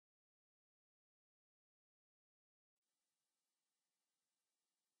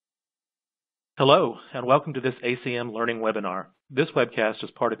Hello, and welcome to this ACM Learning webinar. This webcast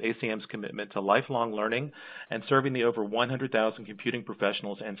is part of ACM's commitment to lifelong learning and serving the over 100,000 computing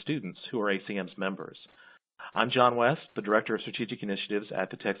professionals and students who are ACM's members. I'm John West, the Director of Strategic Initiatives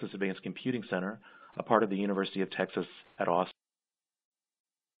at the Texas Advanced Computing Center, a part of the University of Texas at Austin.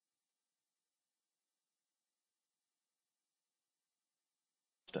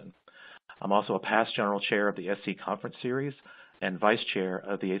 I'm also a past General Chair of the SC Conference Series and Vice Chair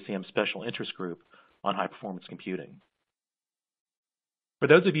of the ACM Special Interest Group on High Performance Computing. For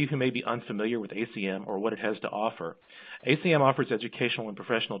those of you who may be unfamiliar with ACM or what it has to offer, ACM offers educational and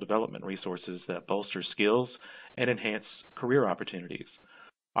professional development resources that bolster skills and enhance career opportunities.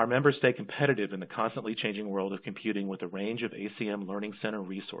 Our members stay competitive in the constantly changing world of computing with a range of ACM Learning Center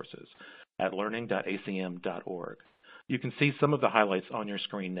resources at learning.acm.org. You can see some of the highlights on your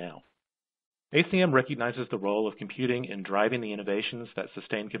screen now. ACM recognizes the role of computing in driving the innovations that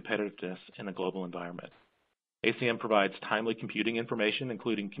sustain competitiveness in a global environment. ACM provides timely computing information,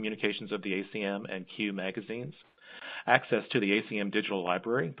 including communications of the ACM and Q magazines, access to the ACM Digital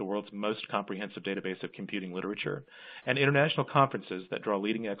Library, the world's most comprehensive database of computing literature, and international conferences that draw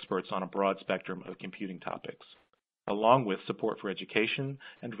leading experts on a broad spectrum of computing topics, along with support for education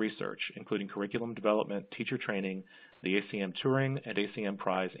and research, including curriculum development, teacher training, the ACM Turing and ACM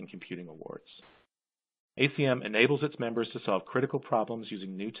Prize in Computing Awards. ACM enables its members to solve critical problems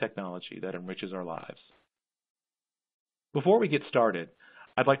using new technology that enriches our lives. Before we get started,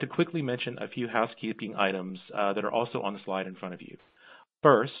 I'd like to quickly mention a few housekeeping items that are also on the slide in front of you.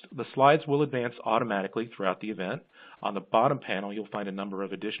 First, the slides will advance automatically throughout the event. On the bottom panel, you'll find a number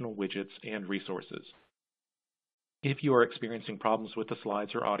of additional widgets and resources. If you are experiencing problems with the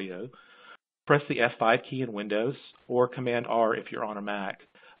slides or audio, press the F5 key in Windows or Command R if you're on a Mac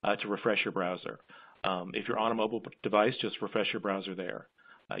to refresh your browser. If you're on a mobile device, just refresh your browser there.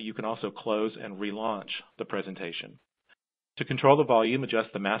 You can also close and relaunch the presentation. To control the volume,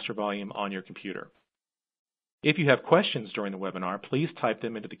 adjust the master volume on your computer. If you have questions during the webinar, please type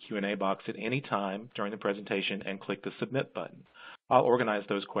them into the Q&A box at any time during the presentation and click the Submit button. I'll organize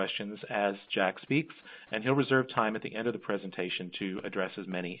those questions as Jack speaks, and he'll reserve time at the end of the presentation to address as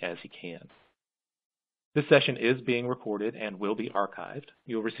many as he can. This session is being recorded and will be archived.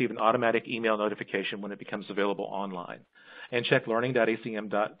 You'll receive an automatic email notification when it becomes available online. And check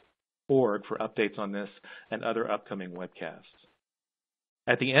learning.acm.org for updates on this and other upcoming webcasts.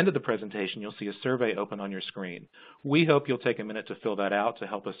 At the end of the presentation, you'll see a survey open on your screen. We hope you'll take a minute to fill that out to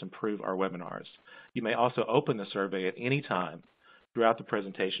help us improve our webinars. You may also open the survey at any time throughout the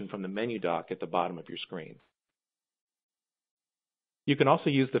presentation from the menu dock at the bottom of your screen. You can also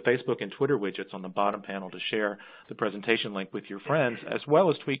use the Facebook and Twitter widgets on the bottom panel to share the presentation link with your friends, as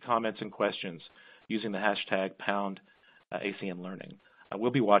well as tweet comments and questions using the hashtag #ACMLearning.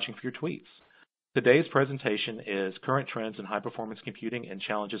 We'll be watching for your tweets. Today's presentation is Current Trends in High-Performance Computing and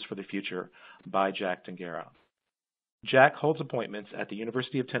Challenges for the Future by Jack Dongarra. Jack holds appointments at the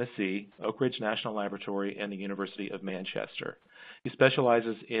University of Tennessee, Oak Ridge National Laboratory, and the University of Manchester. He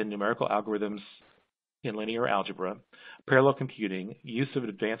specializes in numerical algorithms in linear algebra, parallel computing, use of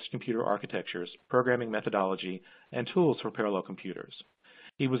advanced computer architectures, programming methodology, and tools for parallel computers.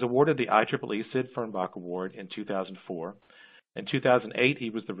 He was awarded the IEEE Sid Fernbach Award in 2004. In 2008, he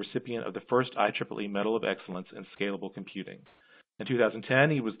was the recipient of the first IEEE Medal of Excellence in Scalable Computing. In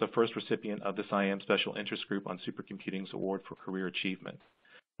 2010, he was the first recipient of the SIAM Special Interest Group on Supercomputing's Award for Career Achievement.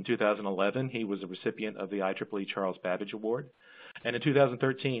 In 2011, he was a recipient of the IEEE Charles Babbage Award. And in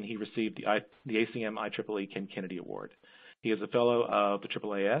 2013, he received the ACM IEEE Ken Kennedy Award. He is a fellow of the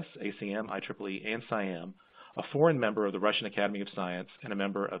AAAS, ACM, IEEE, and SIAM, a foreign member of the Russian Academy of Science, and a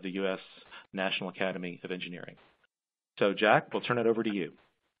member of the U.S. National Academy of Engineering. So, Jack, we'll turn it over to you.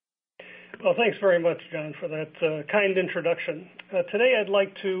 Well, thanks very much, John, for that kind introduction. Today I'd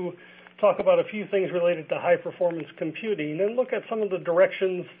like to talk about a few things related to high-performance computing and look at some of the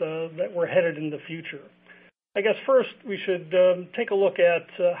directions that we're headed in the future. I guess first we should take a look at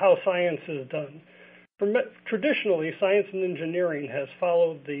how science is done. Traditionally, science and engineering has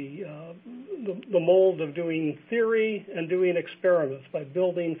followed the mold of doing theory and doing experiments by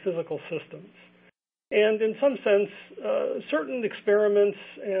building physical systems. And in some sense, certain experiments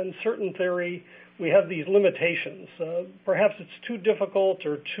and certain theory, we have these limitations. Perhaps it's too difficult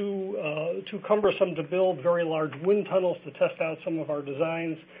or too cumbersome to build very large wind tunnels to test out some of our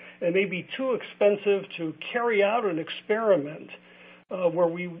designs. It may be too expensive to carry out an experiment where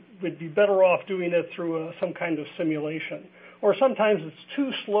we would be better off doing it through some kind of simulation. Or sometimes it's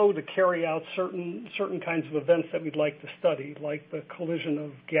too slow to carry out certain kinds of events that we'd like to study, like the collision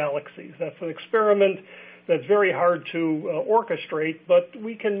of galaxies. That's an experiment that's very hard to orchestrate, but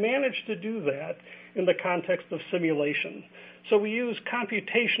we can manage to do that in the context of simulation. So we use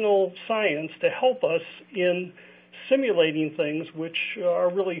computational science to help us in simulating things which are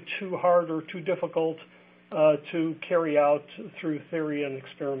really too hard or too difficult to carry out through theory and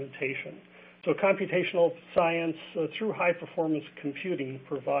experimentation. So computational science through high-performance computing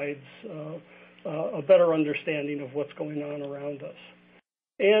provides a better understanding of what's going on around us.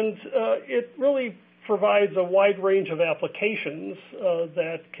 And it really provides a wide range of applications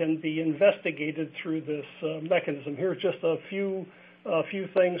that can be investigated through this mechanism. Here's just a few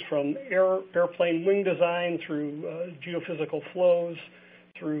things from airplane wing design through geophysical flows,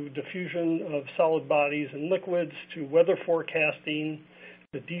 through diffusion of solid bodies and liquids, to weather forecasting,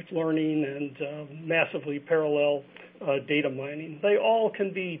 to deep learning, and massively parallel data mining. They all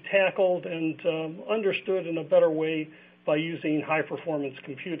can be tackled and understood in a better way by using high-performance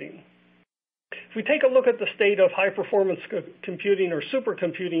computing. If we take a look at the state of high-performance computing or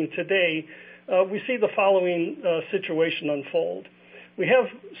supercomputing today, we see the following situation unfold. We have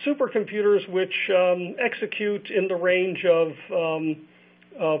supercomputers which execute in the range of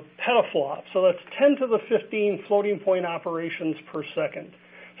petaflops. So that's 10 to the 15 floating point operations per second.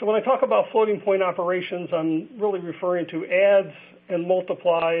 So when I talk about floating point operations, I'm really referring to adds and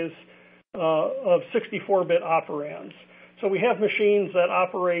multiplies of 64-bit operands. So we have machines that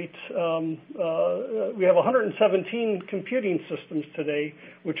operate, we have 117 computing systems today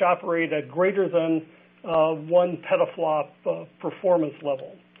which operate at greater than 1 petaflop performance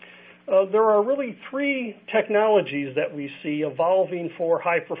level. There are really three technologies that we see evolving for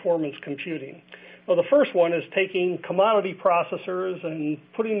high-performance computing. Well, the first one is taking commodity processors and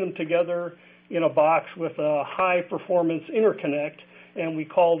putting them together in a box with a high-performance interconnect, and we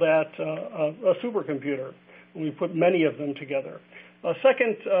call that a supercomputer. We put many of them together. A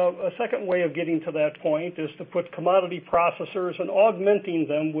second way of getting to that point is to put commodity processors and augmenting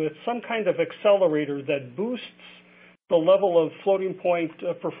them with some kind of accelerator that boosts the level of floating point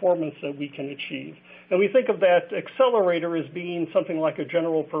performance that we can achieve. And we think of that accelerator as being something like a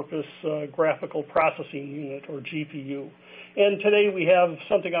general purpose graphical processing unit, or GPU. And today we have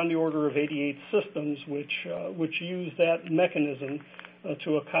something on the order of 88 systems which use that mechanism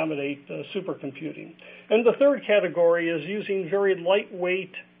to accommodate supercomputing. And the third category is using very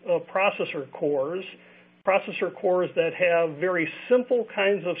lightweight processor cores that have very simple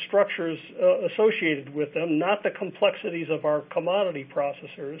kinds of structures associated with them, not the complexities of our commodity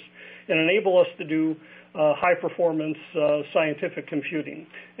processors, and enable us to do high-performance scientific computing.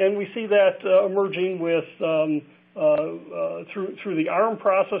 And we see that emerging with through the ARM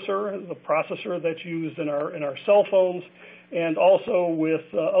processor, the processor that's used in our cell phones, and also with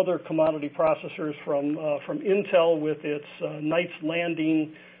other commodity processors from Intel with its Knights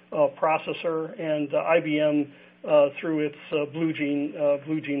Landing processor, and IBM through its Blue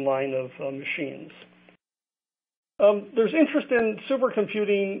Gene line of machines. There's interest in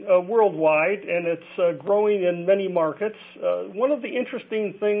supercomputing worldwide, and it's growing in many markets. One of the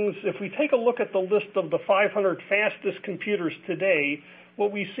interesting things, if we take a look at the list of the 500 fastest computers today,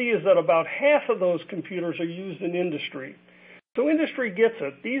 what we see is that about half of those computers are used in industry. So industry gets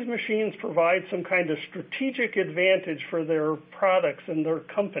it. These machines provide some kind of strategic advantage for their products and their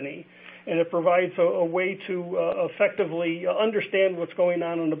company, and it provides a way to effectively understand what's going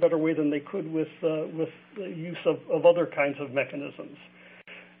on in a better way than they could with the use of other kinds of mechanisms.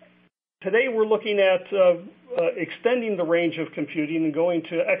 Today we're looking at extending the range of computing and going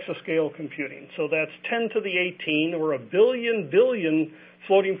to exascale computing. So that's 10 to the 18, or a billion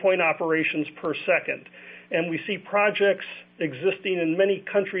floating point operations per second. And we see projects existing in many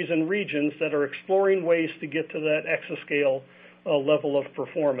countries and regions that are exploring ways to get to that exascale level of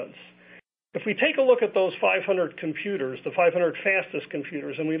performance. If we take a look at those 500 computers, the 500 fastest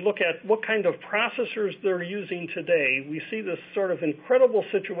computers, and we look at what kind of processors they're using today, we see this sort of incredible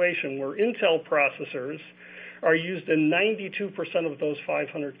situation where Intel processors are used in 92% of those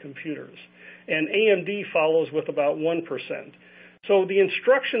 500 computers, and AMD follows with about 1%. So the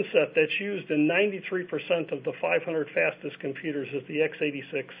instruction set that's used in 93% of the 500 fastest computers is the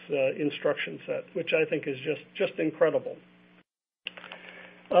x86 instruction set, which I think is just incredible.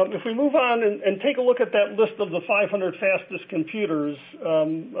 If we move on and take a look at that list of the 500 fastest computers,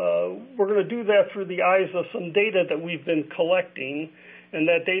 we're going to do that through the eyes of some data that we've been collecting, and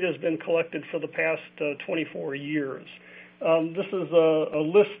that data has been collected for the past 24 years. This is a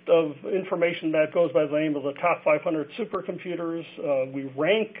list of information that goes by the name of the top 500 supercomputers. We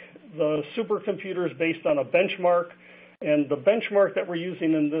rank the supercomputers based on a benchmark, and the benchmark that we're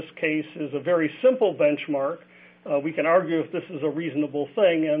using in this case is a very simple benchmark We can argue if this is a reasonable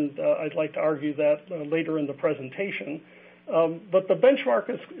thing, and I'd like to argue that later in the presentation. But the benchmark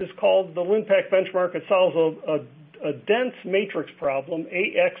is called the LINPACK benchmark. It solves a dense matrix problem,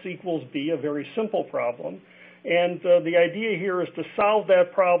 AX equals B, a very simple problem. And the idea here is to solve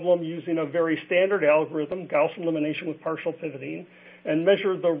that problem using a very standard algorithm, Gauss elimination with partial pivoting, and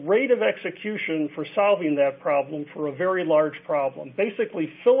measure the rate of execution for solving that problem for a very large problem. Basically,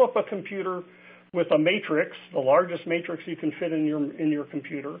 fill up a computer with a matrix, the largest matrix you can fit in your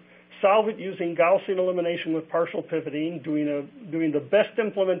computer, solve it using Gaussian elimination with partial pivoting, doing the best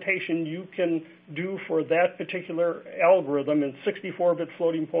implementation you can do for that particular algorithm in 64-bit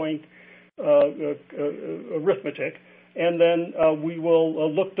floating point arithmetic, and then we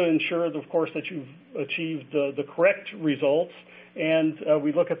will look to ensure, of course, that you've achieved the correct results, and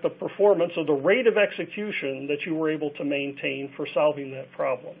we look at the performance or the rate of execution that you were able to maintain for solving that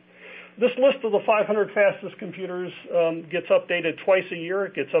problem. This list of the 500 fastest computers gets updated twice a year.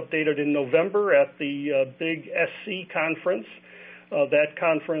 It gets updated in November at the big SC conference. That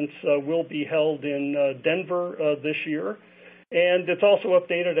conference will be held in Denver this year. And it's also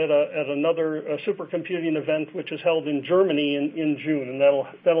updated at another supercomputing event, which is held in Germany in June, and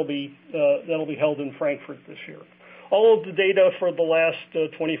that'll be held in Frankfurt this year. All of the data for the last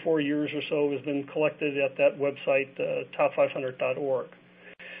 24 years or so has been collected at that website, top500.org.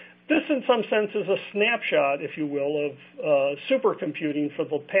 This, in some sense, is a snapshot, if you will, of supercomputing for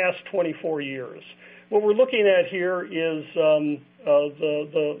the past 24 years. What we're looking at here is the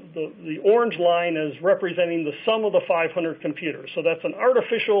orange line is representing the sum of the 500 computers. So that's an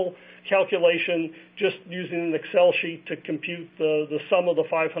artificial calculation just using an Excel sheet to compute the sum of the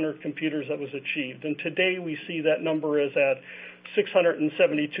 500 computers that was achieved. And today we see that number is at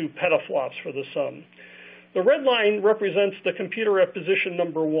 672 petaflops for the sum. The red line represents the computer at position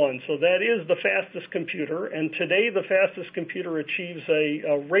number 1. So that is the fastest computer. And today the fastest computer achieves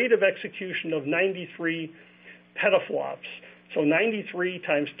a rate of execution of 93 petaflops. So 93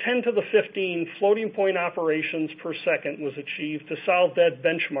 times 10 to the 15 floating point operations per second was achieved to solve that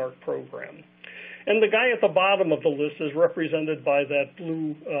benchmark program. And the guy at the bottom of the list is represented by that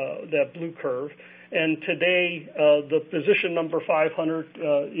blue curve. And today, the position number 500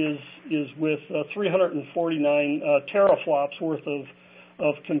 is with 349 teraflops worth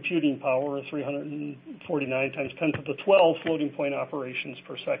of computing power, or 349 times 10 to the 12 floating point operations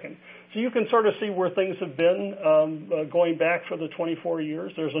per second. So you can sort of see where things have been going back for the 24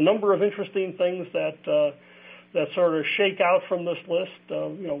 years. There's a number of interesting things that sort of shake out from this list.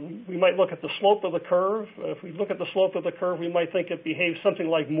 We might look at the slope of the curve. If we look at the slope of the curve, we might think it behaves something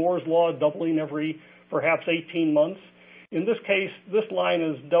like Moore's law, doubling every perhaps 18 months. In this case, this line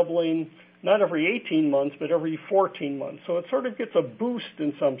is doubling not every 18 months, but every 14 months. So it sort of gets a boost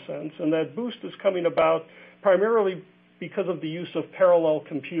in some sense, and that boost is coming about primarily because of the use of parallel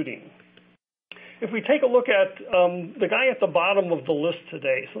computing. If we take a look at the guy at the bottom of the list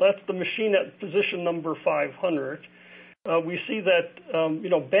today, so that's the machine at position number 500, we see that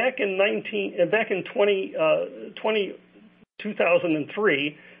back in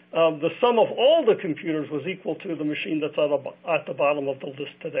 2003, the sum of all the computers was equal to the machine that's at the bottom of the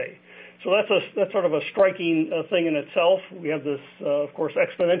list today. So that's sort of a striking thing in itself. We have this, of course,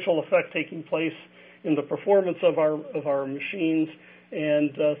 exponential effect taking place in the performance of our machines,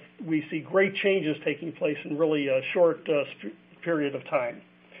 and we see great changes taking place in really a short period of time.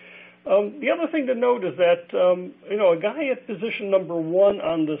 The other thing to note is that a guy at position number 1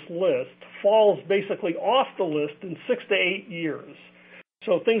 on this list falls basically off the list in 6 to 8 years.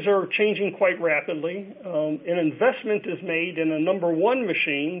 So things are changing quite rapidly. An investment is made in a number 1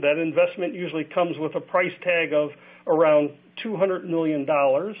 machine. That investment usually comes with a price tag of around $200 million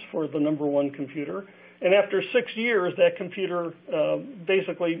for the number 1 computer. And after 6 years, that computer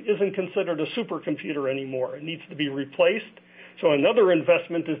basically isn't considered a supercomputer anymore. It needs to be replaced. So another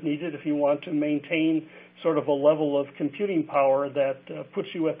investment is needed if you want to maintain sort of a level of computing power that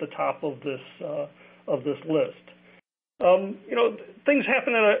puts you at the top of this list. Things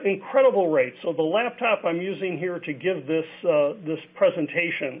happen at an incredible rate. So the laptop I'm using here to give this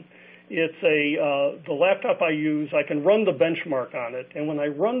presentation, it's the laptop I use. I can run the benchmark on it, and when I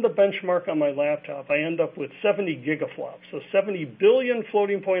run the benchmark on my laptop, I end up with 70 gigaflops, so 70 billion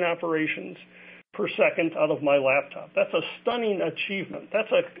floating point operations per second out of my laptop. That's a stunning achievement.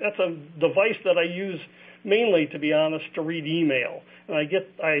 That's a device that I use mainly, to be honest, to read email, and I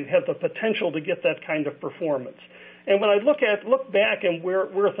have the potential to get that kind of performance. And when I look back and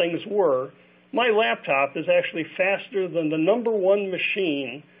where things were, my laptop is actually faster than the number 1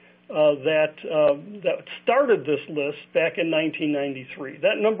 machine that started this list back in 1993.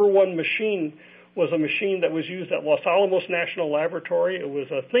 That number 1 machine was a machine that was used at Los Alamos National Laboratory. It was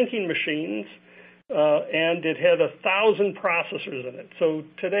a thinking machine, and it had 1,000 processors in it. So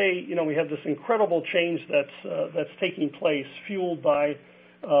today, we have this incredible change that's taking place, fueled by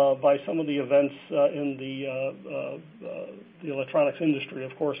some of the events in the electronics industry.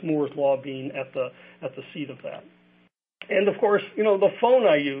 Of course, Moore's law being at the seat of that. And of course, the phone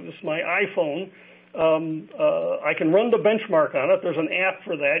I use, my iPhone, I can run the benchmark on it. There's an app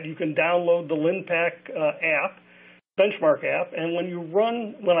for that. You can download the LinPack benchmark app, and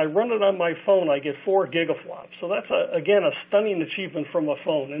when I run it on my phone, I get 4 gigaflops. So that's again a stunning achievement from a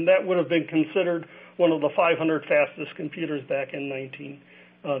phone, and that would have been considered one of the 500 fastest computers back in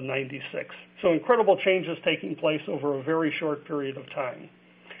 1996. So incredible changes taking place over a very short period of time.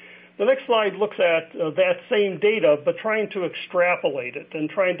 The next slide looks at that same data, but trying to extrapolate it and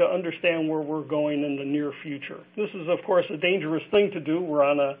trying to understand where we're going in the near future. This is, of course, a dangerous thing to do. We're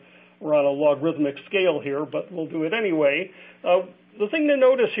on a logarithmic scale here, but we'll do it anyway. The thing to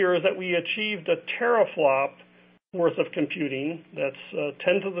notice here is that we achieved a teraflop worth of computing. That's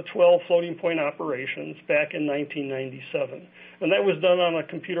 10 to the 12 floating point operations back in 1997. And that was done on a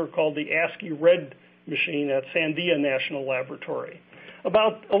computer called the ASCII Red machine at Sandia National Laboratory.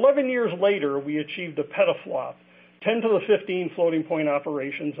 About 11 years later, we achieved a petaflop, 10 to the 15 floating point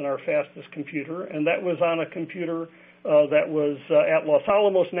operations in our fastest computer, and that was on a computer that was at Los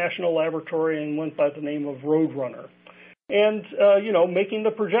Alamos National Laboratory and went by the name of Roadrunner. And, making the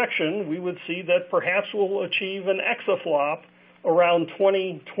projection, we would see that perhaps we'll achieve an exaflop around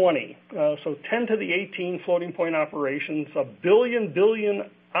 2020. So 10 to the 18 floating point operations, a billion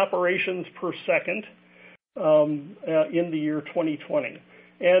operations per second in the year 2020.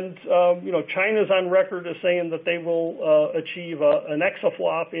 And, China's on record as saying that they will achieve an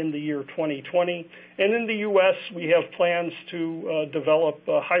exaflop in the year 2020. And in the U.S., we have plans to develop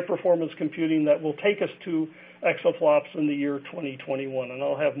high-performance computing that will take us to exaflops in the year 2021. And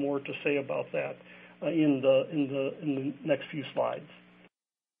I'll have more to say about that in the next few slides.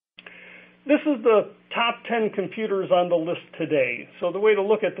 This is the top 10 computers on the list today. So the way to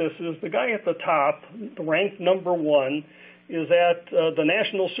look at this is the guy at the top, ranked number 1, is at the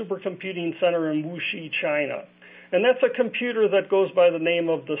National Supercomputing Center in Wuxi, China. And that's a computer that goes by the name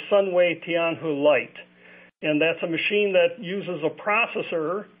of the Sunway Tianhu Lite. And that's a machine that uses a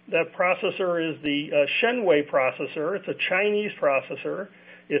processor. That processor is the Shenwei processor. It's a Chinese processor.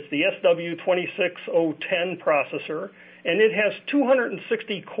 It's the SW26010 processor. And it has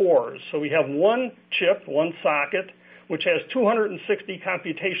 260 cores. So we have one chip, one socket, which has 260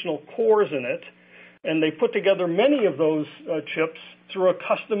 computational cores in it. And they put together many of those chips through a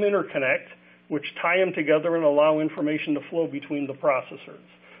custom interconnect, which tie them together and allow information to flow between the processors.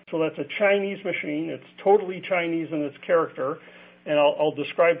 So that's a Chinese machine. It's totally Chinese in its character. And I'll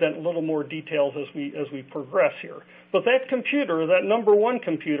describe that in a little more details as we progress here. But that computer, that number 1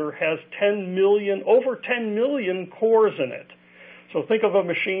 computer, has over 10 million cores in it. So think of a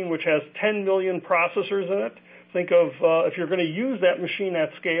machine which has 10 million processors in it. Think of if you're going to use that machine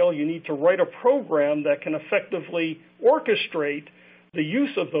at scale, you need to write a program that can effectively orchestrate the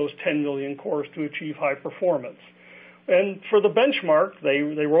use of those 10 million cores to achieve high performance. And for the benchmark,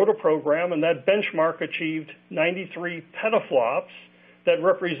 they wrote a program, and that benchmark achieved 93 petaflops. That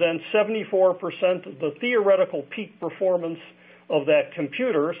represents 74% of the theoretical peak performance of that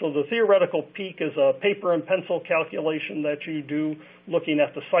computer. So the theoretical peak is a paper and pencil calculation that you do looking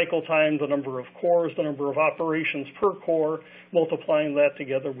at the cycle time, the number of cores, the number of operations per core. Multiplying that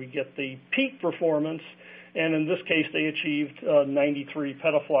together, we get the peak performance. And in this case, they achieved 93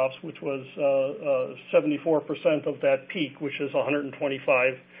 petaflops, which was 74% of that peak, which is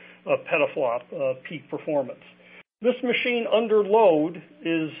 125 petaflop peak performance. This machine under load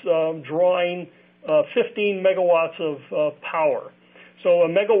is drawing 15 megawatts of power. So a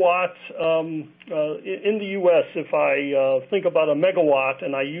megawatt in the U.S., if I think about a megawatt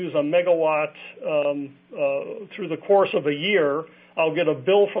and I use a megawatt through the course of a year, I'll get a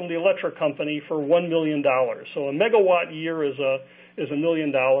bill from the electric company for $1 million. So a megawatt year is $1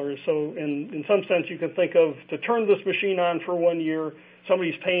 million. So in some sense, you can think of, to turn this machine on for 1 year,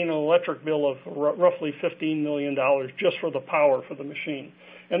 somebody's paying an electric bill of roughly $15 million just for the power for the machine.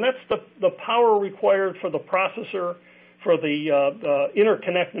 And that's the power required for the processor, for the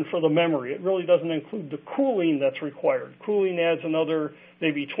interconnect, and for the memory. It really doesn't include the cooling that's required. Cooling adds another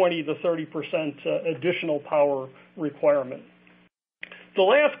maybe 20 to 30% additional power requirement. The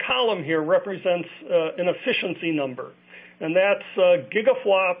last column here represents an efficiency number, and that's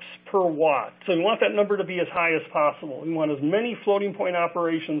gigaflops per watt. So we want that number to be as high as possible. We want as many floating point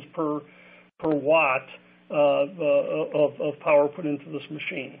operations per watt of power put into this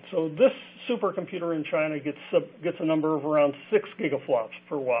machine. So this supercomputer in China gets a number of around 6 gigaflops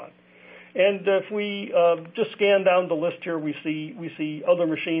per watt. And if we just scan down the list here, we see other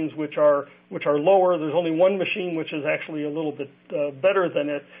machines which are lower. There's only one machine which is actually a little bit better than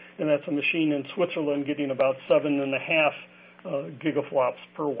it, and that's a machine in Switzerland getting about 7.5 gigaflops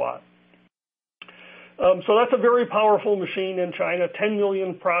per watt. So that's a very powerful machine in China. 10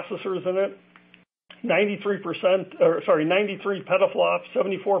 million processors in it. 93 petaflops,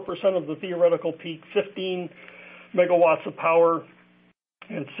 74% of the theoretical peak, 15 megawatts of power,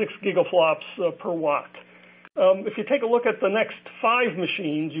 and 6 gigaflops per watt. If you take a look at the next 5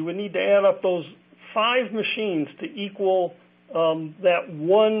 machines, you would need to add up those 5 machines to equal that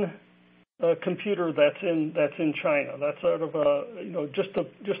one computer that's in China. That's sort of just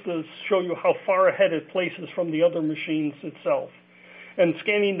to show you how far ahead it places from the other machines itself. And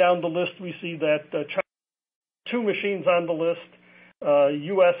scanning down the list, we see that China has 2 machines on the list.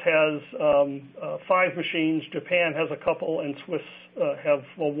 U.S. has 5 machines, Japan has a couple, and Swiss have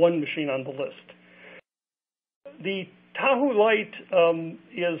 1 machine on the list. The Tahoe Light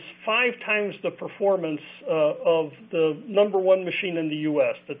is 5 times the performance of the number 1 machine in the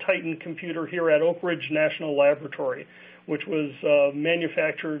U.S., the Titan computer here at Oak Ridge National Laboratory, which was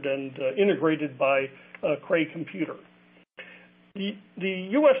manufactured and integrated by Cray Computer. The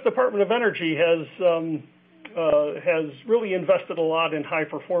U.S. Department of Energy has really invested a lot in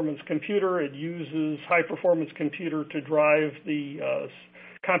high-performance computer. It uses high-performance computer to drive the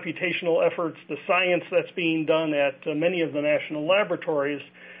computational efforts, the science that's being done at many of the national laboratories.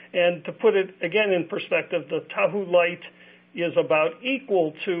 And to put it again in perspective, the Tahoe Light is about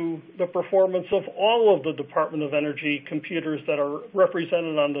equal to the performance of all of the Department of Energy computers that are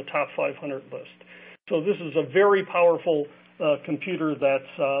represented on the top 500 list. So this is a very powerful computer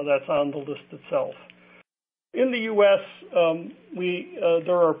that's on the list itself. In the U.S.,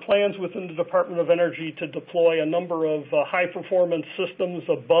 there are plans within the Department of Energy to deploy a number of high-performance systems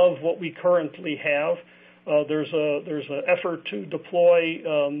above what we currently have. There's an effort to deploy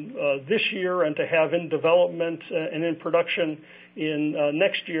this year and to have in development and in production in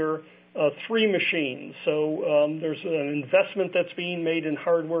next year 3 machines. So there's an investment that's being made in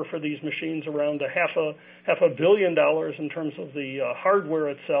hardware for these machines, around half a billion dollars in terms of the hardware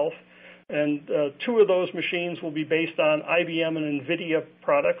itself. And 2 of those machines will be based on IBM and NVIDIA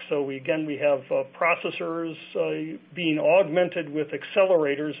products. So we have processors being augmented with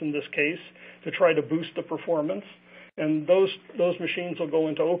accelerators in this case to try to boost the performance. And those machines will go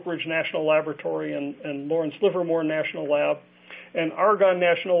into Oak Ridge National Laboratory and Lawrence Livermore National Lab. And Argonne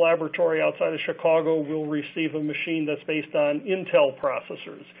National Laboratory outside of Chicago will receive a machine that's based on Intel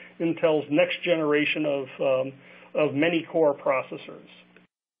processors, Intel's next generation of many-core processors.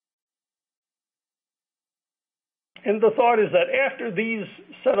 And the thought is that after these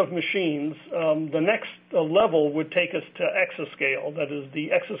set of machines, the next level would take us to exascale. That is, the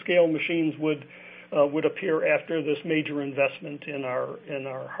exascale machines would appear after this major investment in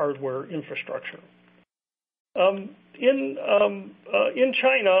our hardware infrastructure. In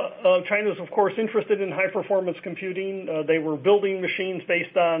China, China is of course interested in high-performance computing. They were building machines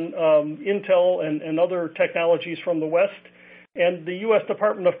based on Intel and other technologies from the West. And the U.S.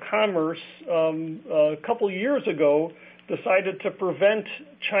 Department of Commerce, a couple years ago, decided to prevent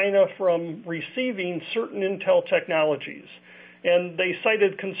China from receiving certain Intel technologies. And they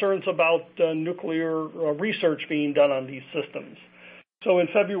cited concerns about nuclear research being done on these systems. So in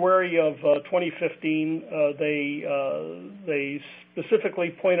February of 2015, they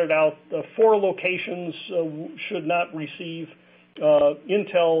specifically pointed out 4 locations should not receive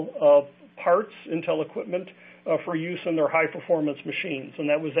Intel parts, Intel equipment, for use in their high-performance machines. And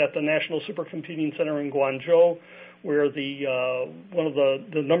that was at the National Supercomputing Center in Guangzhou, where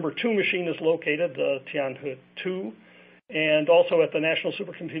the number 2 machine is located, the Tianhe 2, and also at the National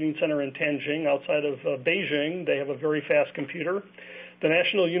Supercomputing Center in Tianjin, outside of Beijing. They have a very fast computer. The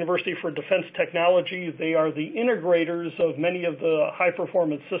National University for Defense Technology, they are the integrators of many of the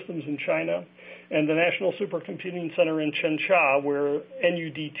high-performance systems in China. And the National Supercomputing Center in Chencha, where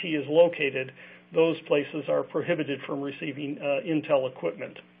NUDT is located, those places are prohibited from receiving Intel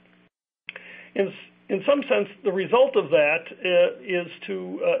equipment. In some sense, the result of that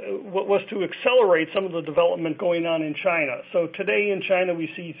was to accelerate some of the development going on in China. So today in China, we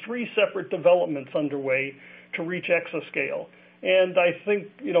see 3 separate developments underway to reach exascale. And I think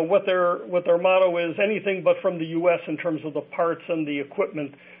what their motto is, anything but from the U.S. in terms of the parts and the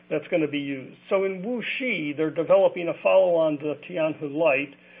equipment that's going to be used. So in Wuxi, they're developing a follow-on to Tianhe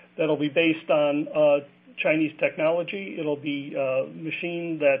Light that'll be based on Chinese technology. It'll be a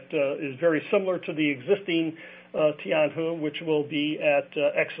machine that is very similar to the existing Tianhe, which will be at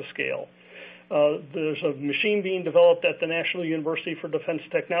exascale. There's a machine being developed at the National University for Defense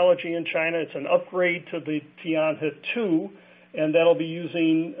Technology in China. It's an upgrade to the Tianhe 2, and that'll be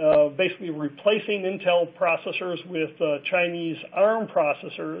using basically replacing Intel processors with Chinese ARM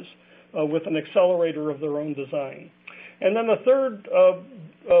processors with an accelerator of their own design. And then the third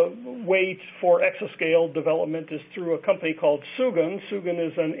way for exascale development is through a company called Sugun. Sugun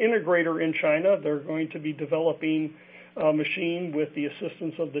is an integrator in China. They're going to be developing a machine with the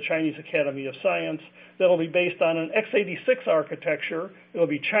assistance of the Chinese Academy of Science that'll be based on an x86 architecture. It'll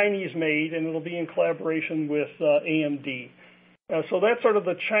be Chinese made, and it'll be in collaboration with AMD. So that's sort of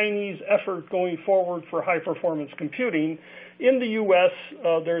the Chinese effort going forward for high-performance computing. In the U.S.,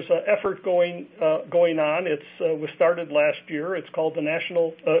 there's an effort going on. It was started last year. It's called the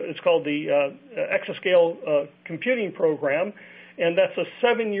Exascale Computing Program, and that's a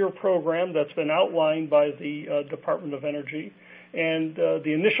 7-year program that's been outlined by the Department of Energy. And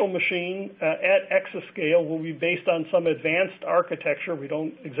the initial machine at exascale will be based on some advanced architecture. We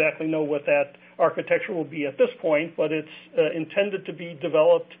don't exactly know what that architecture will be at this point, but it's intended to be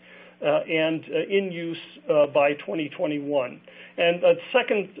developed and in use by 2021. And a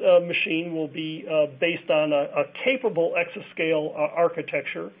second machine will be based on a capable exascale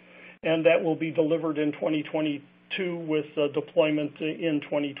architecture, and that will be delivered in 2022 with deployment in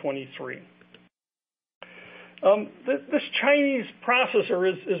 2023. This Chinese processor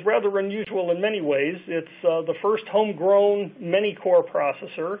is rather unusual in many ways. It's the first homegrown many-core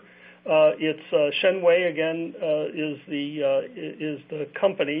processor. It's Shenwei again is the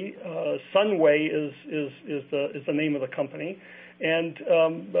company. Sunwei is the name of the company, and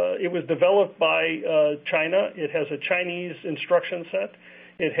it was developed by China. It has a Chinese instruction set.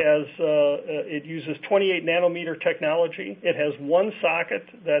 It uses 28 nanometer technology. It has one socket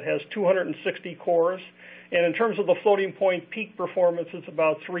that has 260 cores. And in terms of the floating point peak performance, it's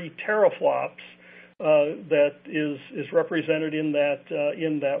about 3 teraflops that is represented in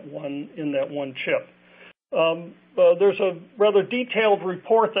that one chip. There's a rather detailed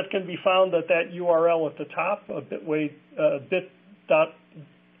report that can be found at that URL at the top,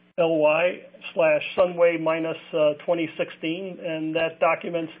 bit.ly/Sunway-2016, and that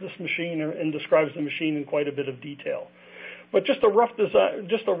documents this machine and describes the machine in quite a bit of detail. But just a rough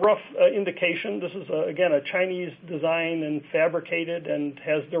indication. This is again a Chinese design and fabricated, and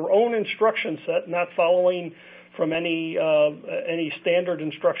has their own instruction set, not following from any standard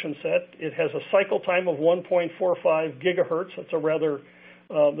instruction set. It has a cycle time of 1.45 gigahertz. That's a rather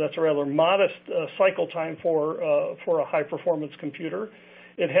modest cycle time for a high performance computer.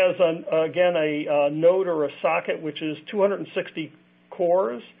 It has a node or a socket which is 260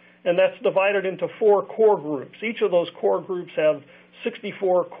 cores. And that's divided into 4 core groups. Each of those core groups have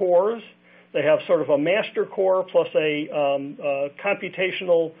 64 cores. They have sort of a master core plus a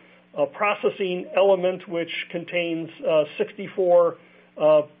computational processing element which contains 64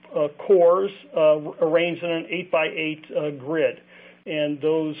 cores arranged in an 8x8 grid. And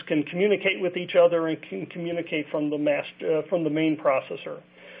those can communicate with each other and can communicate from the main processor.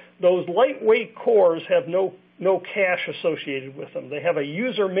 Those lightweight cores have no cache associated with them. They have a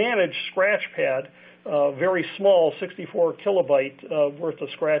user-managed scratch pad, very small, 64 kilobyte worth of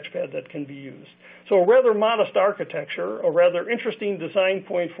scratch pad that can be used. So a rather modest architecture, a rather interesting design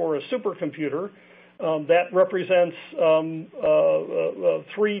point for a supercomputer that represents 3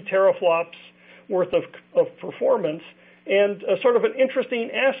 teraflops worth of performance. And sort of an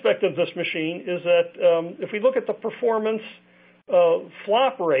interesting aspect of this machine is that if we look at the performance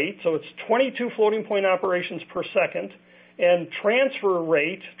flop rate, so it's 22 floating point operations per second, and transfer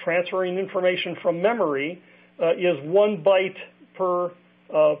rate, transferring information from memory, is 1 byte per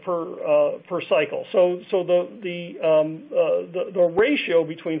cycle. So the ratio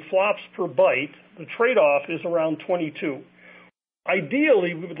between flops per byte, the trade-off is around 22.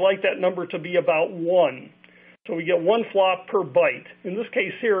 Ideally, we would like that number to be about 1. So we get 1 flop per byte. In this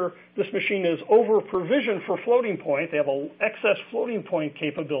case here, this machine is over-provisioned for floating point. They have an excess floating point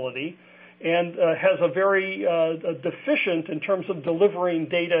capability and has a very deficient in terms of delivering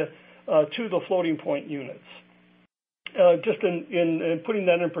data to the floating point units. Just in putting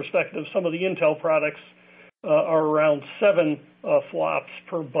that in perspective, some of the Intel products are around 7 flops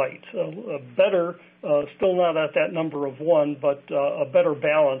per byte. Better, still not at that number of 1, but a better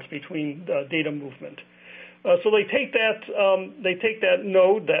balance between data movement. So they take that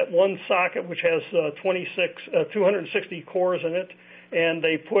node, that one socket which has 260 cores in it, and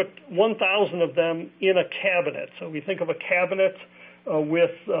they put 1,000 of them in a cabinet. So we think of a cabinet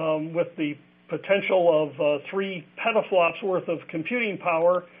with the potential of 3 petaflops worth of computing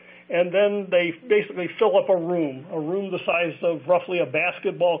power, and then they basically fill up a room the size of roughly a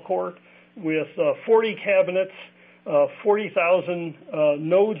basketball court with 40 cabinets, 40,000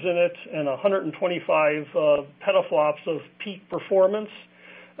 nodes in it, and 125 petaflops of peak performance.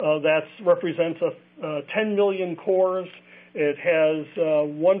 That represents 10 million cores. It has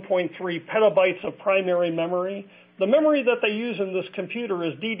 1.3 petabytes of primary memory. The memory that they use in this computer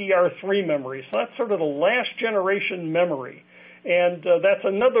is DDR3 memory, so that's sort of the last generation memory. And that's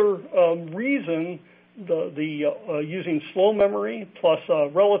another reason using slow memory plus a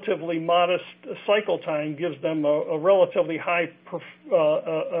relatively modest cycle time gives them a relatively high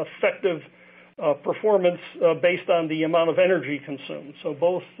effective performance based on the amount of energy consumed. So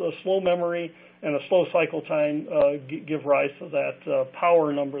both slow memory and a slow cycle time give rise to that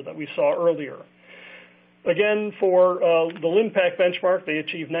power number that we saw earlier. Again, for the LINPACK benchmark, they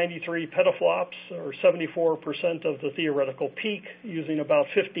achieved 93 petaflops, or 74% of the theoretical peak, using about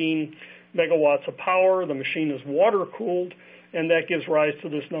 15 megawatts of power. The machine is water-cooled, and that gives rise to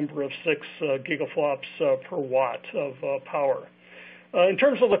this number of 6 gigaflops per watt of power. In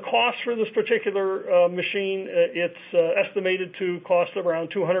terms of the cost for this particular machine, it's estimated to cost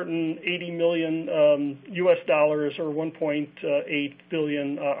around 280 million US dollars, or 1.8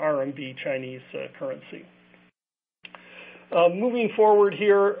 billion RMB Chinese currency. Moving forward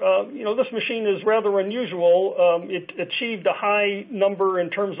here, this machine is rather unusual. It achieved a high number in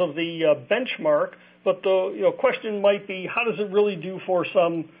terms of the benchmark, but the question might be, how does it really do for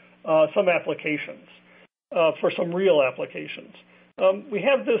some applications, for some real applications? We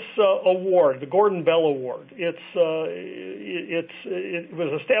have this award, the Gordon Bell Award. It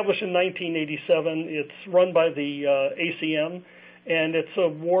was established in 1987. It's run by the ACM, and it's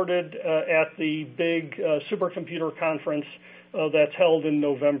awarded at the big supercomputer conference that's held in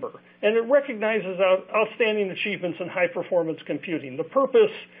November. And it recognizes outstanding achievements in high-performance computing. The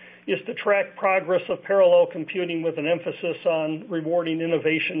purpose is to track progress of parallel computing with an emphasis on rewarding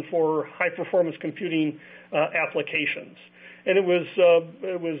innovation for high-performance computing applications. And it was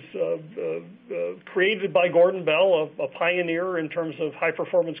created by Gordon Bell, a pioneer in terms of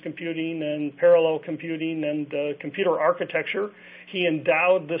high-performance computing and parallel computing and computer architecture. He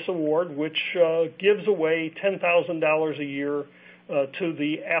endowed this award, which gives away $10,000 a year to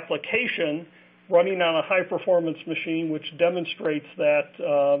the application running on a high-performance machine, which demonstrates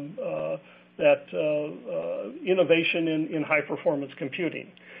that innovation in high-performance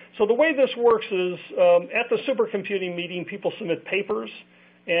computing. So the way this works is at the supercomputing meeting, people submit papers,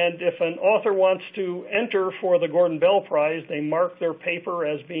 and if an author wants to enter for the Gordon Bell Prize, they mark their paper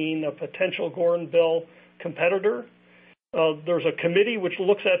as being a potential Gordon Bell competitor. There's a committee which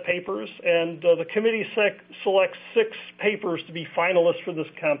looks at papers, and the committee selects 6 papers to be finalists for this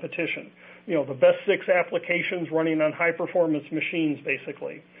competition. The best 6 applications running on high-performance machines,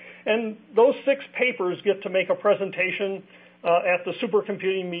 basically. And those 6 papers get to make a presentation at the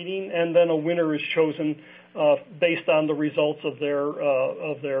supercomputing meeting, and then a winner is chosen based on the results of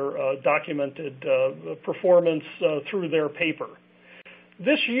their documented performance through their paper.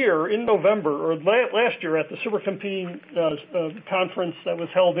 This year, in November, or last year at the supercomputing conference that was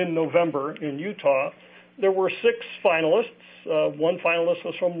held in November in Utah, there were 6 finalists. One finalist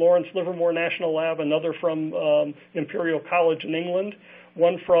was from Lawrence Livermore National Lab, another from Imperial College in England,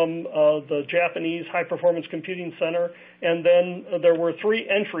 one from the Japanese High Performance Computing Center, and then there were 3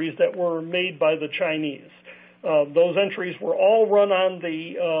 entries that were made by the Chinese. Those entries were all run on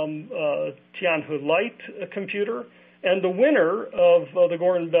the Tianhe Light computer, and the winner of the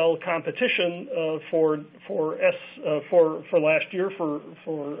Gordon Bell competition for last year, for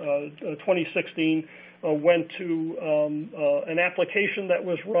 2016, went to an application that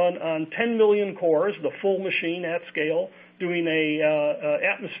was run on 10 million cores, the full machine at scale, doing a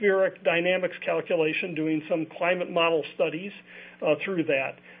atmospheric dynamics calculation, doing some climate model studies through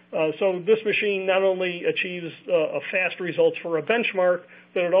that. So this machine not only achieves fast results for a benchmark,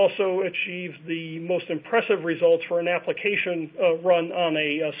 but it also achieves the most impressive results for an application run on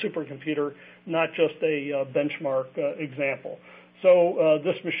a supercomputer, not just a benchmark example. So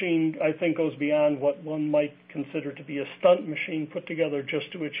this machine, I think, goes beyond what one might consider to be a stunt machine put together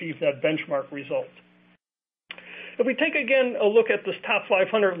just to achieve that benchmark result. If we take again a look at this top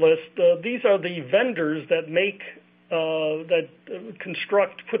 500 list, these are the vendors that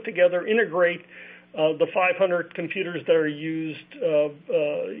construct, put together, integrate the 500 computers that are used,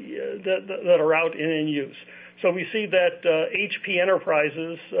 that are out and in use. So we see that HP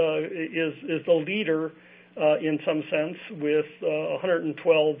Enterprises is the leader in some sense with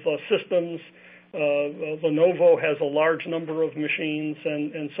 112 systems. Lenovo has a large number of machines,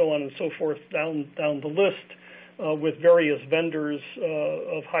 and so on and so forth down the list with various vendors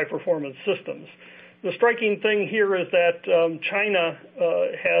of high-performance systems. The striking thing here is that China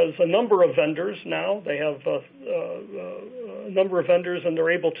has a number of vendors now. They have a number of vendors, and they're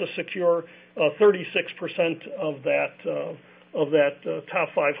able to secure 36% of that top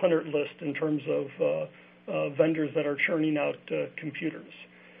 500 list in terms of vendors that are churning out computers.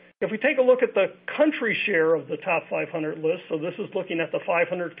 If we take a look at the country share of the top 500 list, so this is looking at the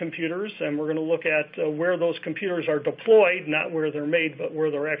 500 computers, and we're going to look at where those computers are deployed, not where they're made, but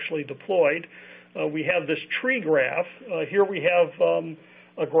where they're actually deployed. We have this tree graph. Here we have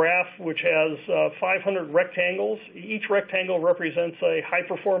a graph which has 500 rectangles. Each rectangle represents a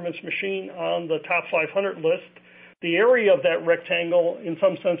high-performance machine on the top 500 list. The area of that rectangle, in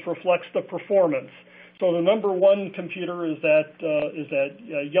some sense, reflects the performance. So the number one computer is that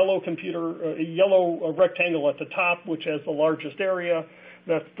yellow computer, yellow rectangle at the top, which has the largest area.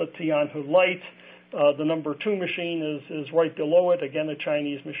 That's the Tianhu Light. The number two machine is right below it, again a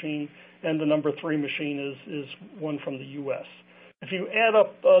Chinese machine, and the number three machine is one from the U.S. If you add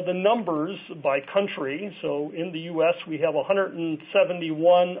up the numbers by country, so in the U.S. we have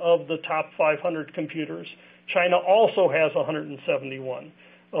 171 of the top 500 computers. China also has 171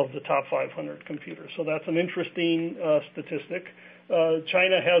 of the top 500 computers. So that's an interesting statistic.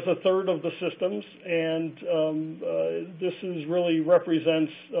 China has a third of the systems, and this really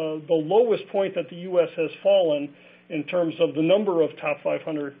represents the lowest point that the U.S. has fallen in terms of the number of top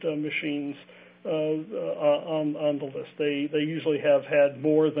 500 machines on the list. They usually have had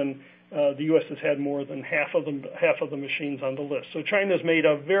more than the U.S. has had more than half of the machines on the list. So China's made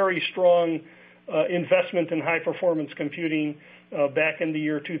a very strong investment in high-performance computing. Back in the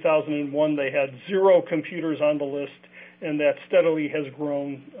year 2001, they had 0 computers on the list, and that steadily has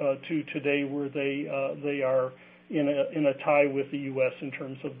grown to today, where they are in a tie with the U.S. in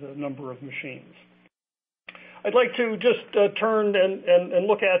terms of the number of machines. I'd like to just turn and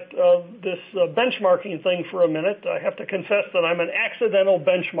look at this benchmarking thing for a minute. I have to confess that I'm an accidental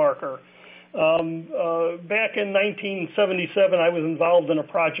benchmarker. Back in 1977, I was involved in a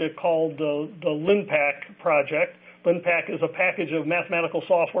project called the LINPACK project. LINPACK is a package of mathematical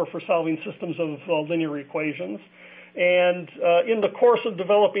software for solving systems of linear equations. And in the course of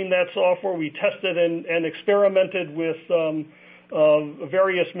developing that software, we tested and experimented with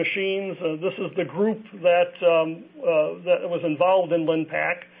various machines. This is the group that was involved in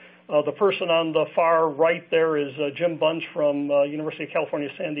LINPACK. The person on the far right there is Jim Bunch from University of California,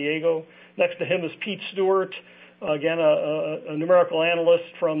 San Diego. Next to him is Pete Stewart, again, a numerical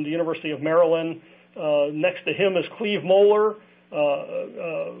analyst from the University of Maryland. Next to him is Cleve Moeller,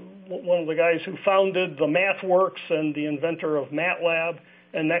 one of the guys who founded the MathWorks and the inventor of MATLAB.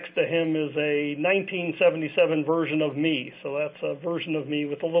 And next to him is a 1977 version of me. So that's a version of me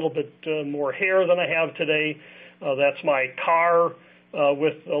with a little bit more hair than I have today. That's my car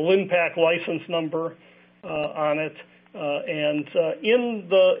with a LINPACK license number on it. And in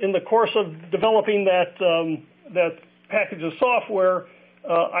the course of developing that package of software,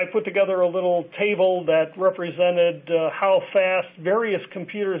 I put together a little table that represented how fast various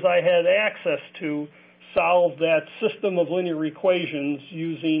computers I had access to solve that system of linear equations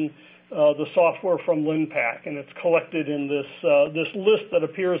using the software from LINPACK, and it's collected in this list that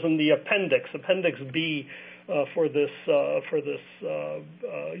appears in the appendix B for this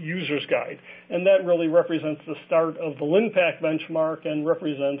user's guide, and that really represents the start of the LINPACK benchmark and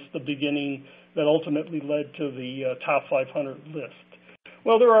represents the beginning that ultimately led to the top 500 list.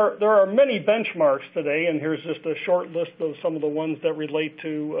 Well, there are many benchmarks today, and here's just a short list of some of the ones that relate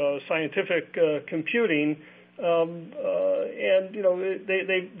to scientific computing. And you know,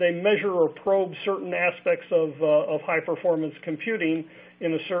 they measure or probe certain aspects of high performance computing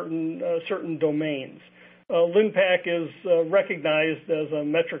in certain domains. LINPACK is recognized as a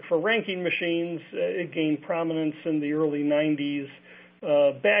metric for ranking machines. It gained prominence in the early 90s.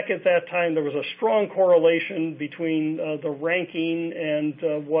 Back at that time, there was a strong correlation between the ranking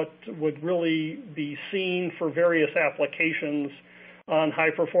and what would really be seen for various applications on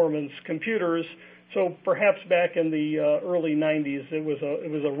high-performance computers. So perhaps back in the early 90s, it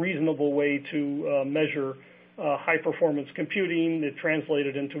was a reasonable way to measure high-performance computing. It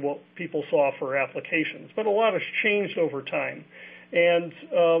translated into what people saw for applications. But a lot has changed over time. And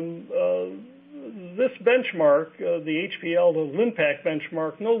this benchmark, the HPL, the LINPACK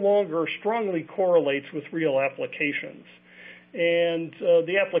benchmark, no longer strongly correlates with real applications. And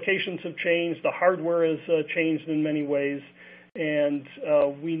the applications have changed, the hardware has changed in many ways, and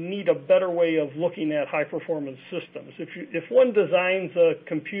we need a better way of looking at high-performance systems. If one designs a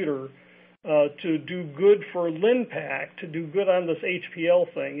computer to do good for LINPACK, to do good on this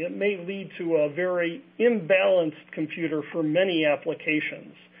HPL thing, it may lead to a very imbalanced computer for many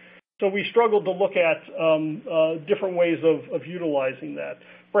applications. So we struggled to look at different ways of utilizing that.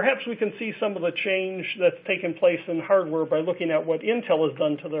 Perhaps we can see some of the change that's taken place in hardware by looking at what Intel has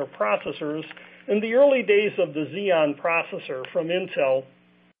done to their processors. In the early days of the Xeon processor from Intel,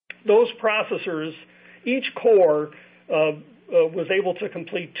 those processors, each core was able to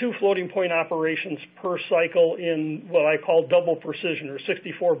complete 2 floating point operations per cycle in what I call double precision, or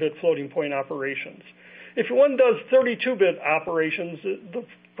 64-bit floating point operations. If one does 32-bit operations, the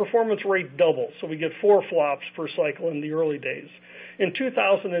performance rate doubles, so we get 4 flops per cycle in the early days. In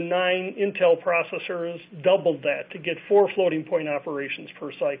 2009, Intel processors doubled that to get 4 floating point operations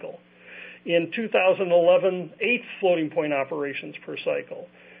per cycle. In 2011, 8 floating point operations per cycle.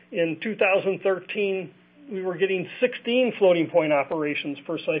 In 2013, we were getting 16 floating point operations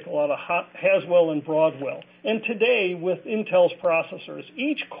per cycle out of Haswell and Broadwell. And today, with Intel's processors,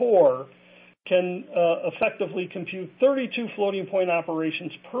 each core can effectively compute 32 floating point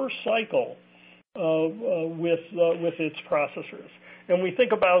operations per cycle with its processors. And we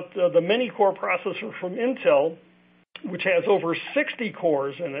think about the many-core processor from Intel, which has over 60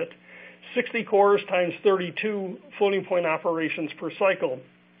 cores in it. 60 cores times 32 floating point operations per cycle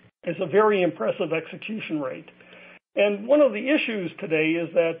is a very impressive execution rate. And one of the issues today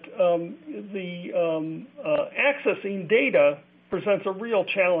is that accessing data presents a real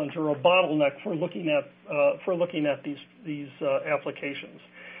challenge or a bottleneck for looking at these applications.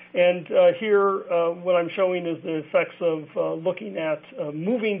 And here, what I'm showing is the effects of looking at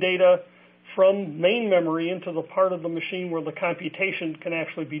moving data from main memory into the part of the machine where the computation can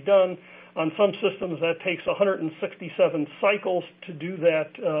actually be done. On some systems, that takes 167 cycles to do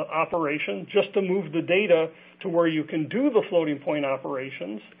that operation, just to move the data to where you can do the floating point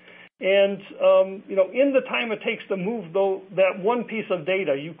operations. And in the time it takes to move that one piece of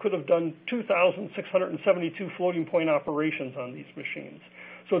data, you could have done 2,672 floating point operations on these machines.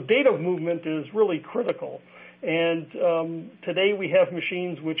 So data movement is really critical. And today we have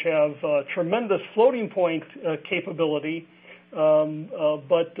machines which have tremendous floating point capability,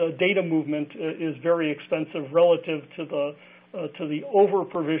 but data movement is very expensive relative to the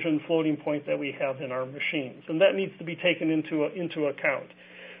over-provisioned floating point that we have in our machines. And that needs to be taken into account.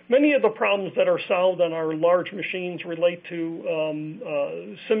 Many of the problems that are solved on our large machines relate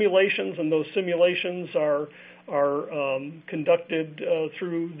to simulations, and those simulations are conducted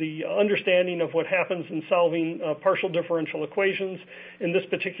through the understanding of what happens in solving partial differential equations. In this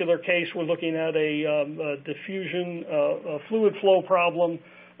particular case, we're looking at a diffusion fluid flow problem.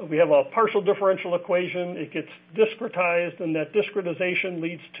 We have a partial differential equation. It gets discretized, and that discretization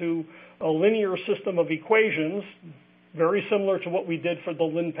leads to a linear system of equations, very similar to what we did for the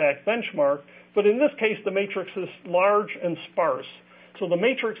LINPACK benchmark, but in this case, the matrix is large and sparse. So the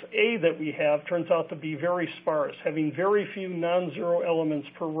matrix A that we have turns out to be very sparse, having very few non-zero elements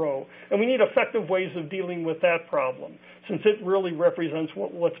per row. And we need effective ways of dealing with that problem, since it really represents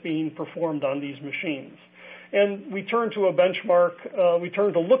what's being performed on these machines. And we turn to a benchmark, we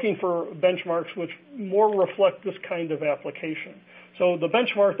turn to looking for benchmarks which more reflect this kind of application. So the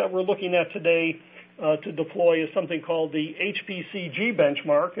benchmark that we're looking at today to deploy is something called the HPCG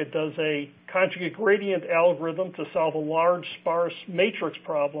benchmark. It does a conjugate gradient algorithm to solve a large, sparse matrix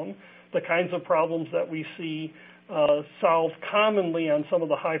problem, the kinds of problems that we see solved commonly on some of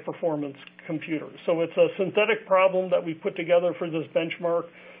the high-performance computers. So it's a synthetic problem that we put together for this benchmark.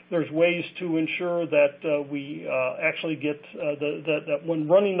 There's ways to ensure that we actually get, that when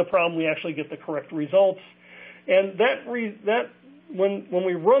running the problem, we actually get the correct results. And when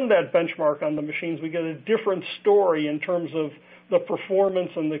we run that benchmark on the machines, we get a different story in terms of the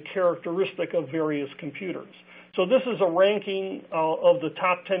performance and the characteristic of various computers. So this is a ranking of the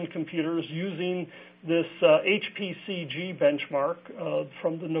top 10 computers using this HPCG benchmark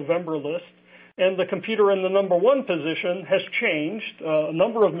from the November list. And the computer in the number 1 position has changed. A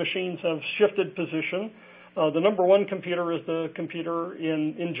number of machines have shifted position. The number 1 computer is the computer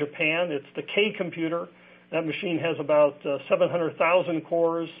in Japan. It's the K computer. That machine has about 700,000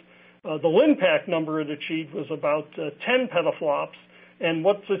 cores. The LINPACK number it achieved was about 10 petaflops, and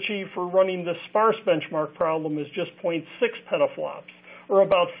what's achieved for running this sparse benchmark problem is just 0.6 petaflops, or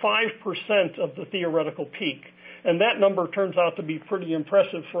about 5% of the theoretical peak. And that number turns out to be pretty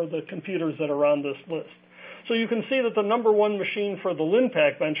impressive for the computers that are on this list. So you can see that the number 1 machine for the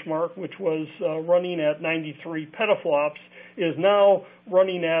LINPACK benchmark, which was running at 93 petaflops, is now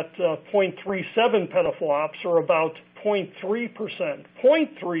running at 0.37 petaflops, or about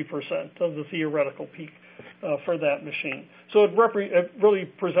 0.3% of the theoretical peak for that machine. So it really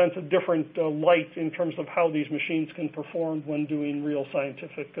presents a different light in terms of how these machines can perform when doing real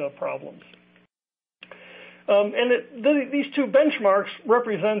scientific problems. These two benchmarks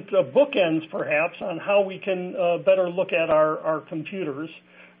represent bookends, perhaps, on how we can better look at our computers.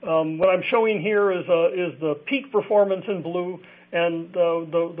 What I'm showing here is the peak performance in blue, and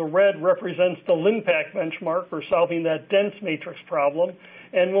the red represents the LINPACK benchmark for solving that dense matrix problem.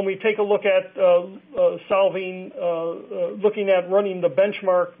 And when we take a look at looking at running the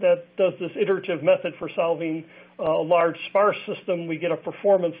benchmark that does this iterative method for solving a large sparse system, we get a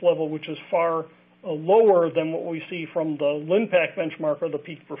performance level which is far lower than what we see from the LINPACK benchmark or the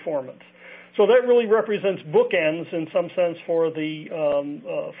peak performance. So that really represents bookends in some sense for the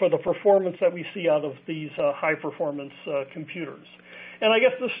performance that we see out of these high performance computers. And I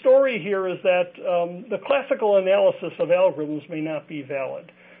guess the story here is that the classical analysis of algorithms may not be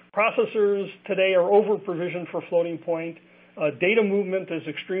valid. Processors today are over-provisioned for floating point. Data movement is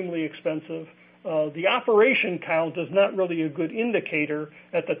extremely expensive. The operation count is not really a good indicator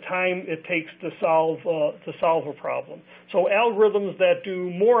at the time it takes to solve a problem. So algorithms that do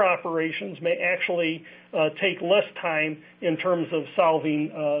more operations may actually take less time in terms of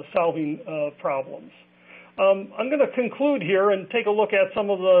solving problems. I'm going to conclude here and take a look at some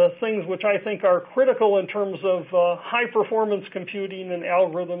of the things which I think are critical in terms of high-performance computing and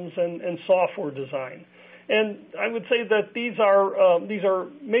algorithms and software design. And I would say that these are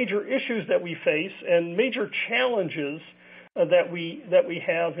major issues that we face and major challenges that we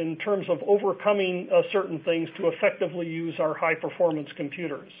have in terms of overcoming certain things to effectively use our high-performance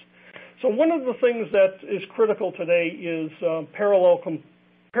computers. So one of the things that is critical today is parallel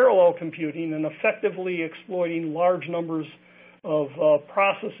computing and effectively exploiting large numbers of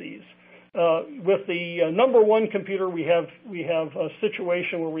processes. With the number one computer, we have a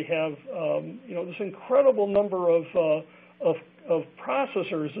situation where we have this incredible number of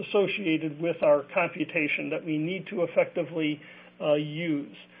processors associated with our computation that we need to effectively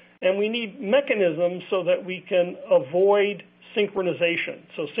use, and we need mechanisms so that we can avoid synchronization.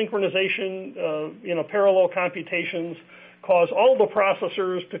 So synchronization in parallel computations cause all the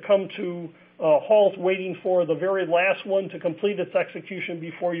processors to come to a halt waiting for the very last one to complete its execution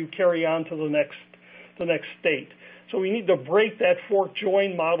before you carry on to the next state. So we need to break that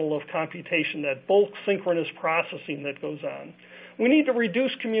fork-join model of computation, that bulk synchronous processing that goes on. We need to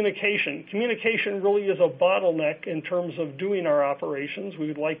reduce communication. Communication really is a bottleneck in terms of doing our operations. We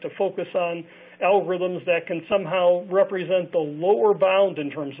would like to focus on algorithms that can somehow represent the lower bound in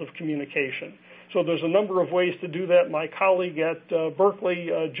terms of communication. So there's a number of ways to do that. My colleague at Berkeley,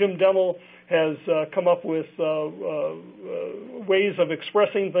 Jim Demmel, has come up with ways of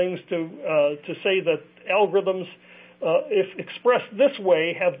expressing things to say that algorithms, if expressed this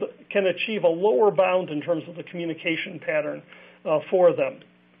way, can achieve a lower bound in terms of the communication pattern for them.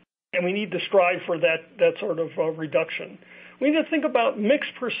 And we need to strive for that sort of reduction. We need to think about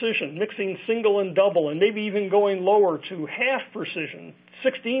mixed precision, mixing single and double, and maybe even going lower to half precision,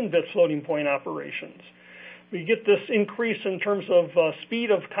 16-bit floating point operations. We get this increase in terms of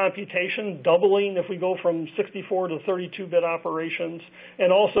speed of computation, doubling if we go from 64 to 32-bit operations,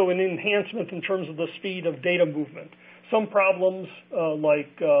 and also an enhancement in terms of the speed of data movement. Some problems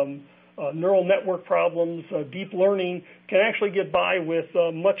like neural network problems, deep learning, can actually get by with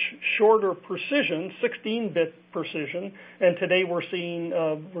much shorter precision, 16-bit precision, and today we're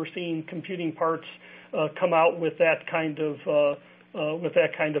seeing computing parts come out with that kind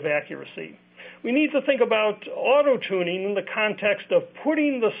of accuracy. We need to think about auto-tuning in the context of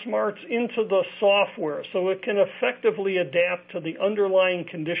putting the smarts into the software so it can effectively adapt to the underlying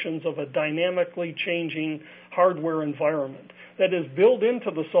conditions of a dynamically changing hardware environment. That is, build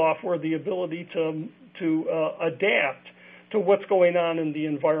into the software the ability to adapt to what's going on in the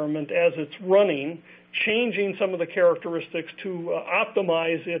environment as it's running, changing some of the characteristics to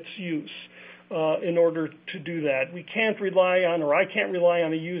optimize its use. In order to do that, we can't rely on, or I can't rely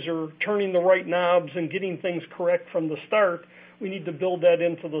on a user turning the right knobs and getting things correct from the start. We need to build that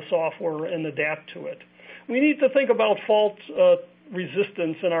into the software and adapt to it. We need to think about fault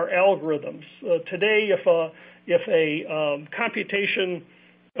resistance in our algorithms. Today, if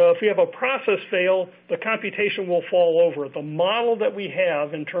you have a process fail, the computation will fall over. The model that we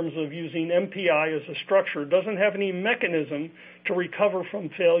have in terms of using MPI as a structure doesn't have any mechanism to recover from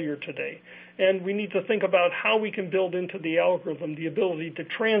failure today. And we need to think about how we can build into the algorithm the ability to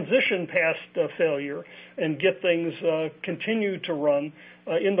transition past failure and get things continue to run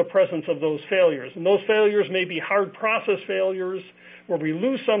in the presence of those failures. And those failures may be hard process failures where we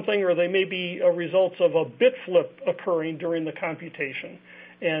lose something, or they may be results of a bit flip occurring during the computation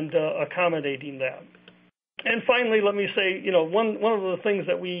and accommodating that. And finally, let me say, one of the things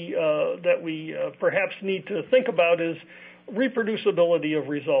that we perhaps need to think about is reproducibility of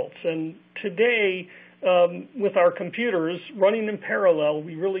results. And today, with our computers running in parallel,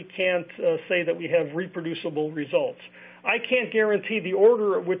 we really can't say that we have reproducible results. I can't guarantee the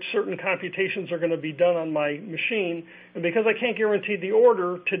order at which certain computations are going to be done on my machine, and because I can't guarantee the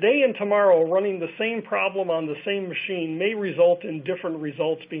order, today and tomorrow running the same problem on the same machine may result in different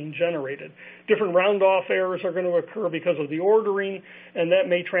results being generated. Different round-off errors are going to occur because of the ordering, and that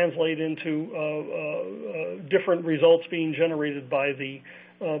may translate into different results being generated by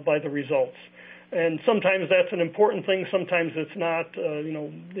the results. And sometimes that's an important thing, sometimes it's not.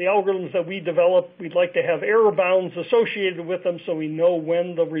 The algorithms that we develop, we'd like to have error bounds associated with them so we know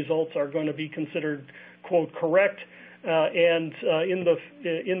when the results are going to be considered, quote, correct. In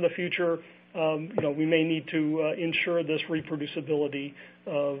the future, we may need to ensure this reproducibility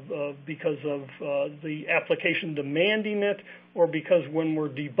because of the application demanding it, or because when we're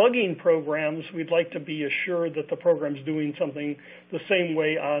debugging programs, we'd like to be assured that the program's doing something the same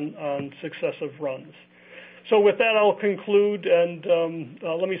way on successive runs. So with that, I'll conclude, and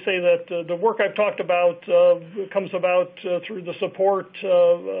let me say that the work I've talked about comes about through the support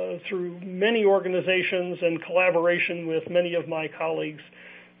through many organizations and collaboration with many of my colleagues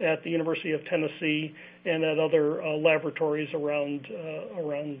at the University of Tennessee and at other laboratories around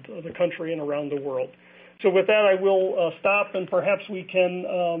the country and around the world. So with that, I will stop, and perhaps we can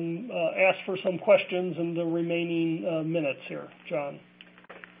ask for some questions in the remaining minutes here. John.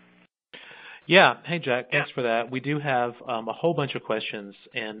 Yeah. Hey, Jack. Thanks for that. We do have a whole bunch of questions,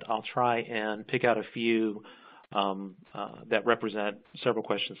 and I'll try and pick out a few that represent several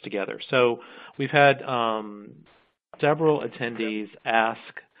questions together. So we've had several attendees ask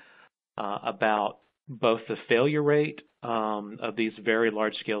about both the failure rate of these very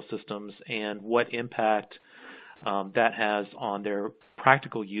large-scale systems and what impact that has on their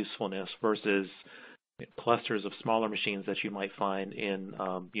practical usefulness versus clusters of smaller machines that you might find in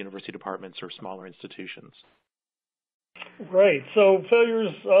university departments or smaller institutions. Right. So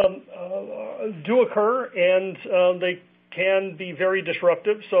failures do occur, and they can be very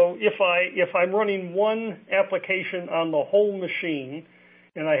disruptive. So if I'm running one application on the whole machine,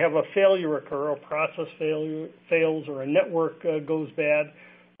 and I have a failure occur, a process fails, or a network goes bad,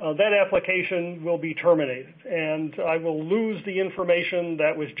 that application will be terminated, and I will lose the information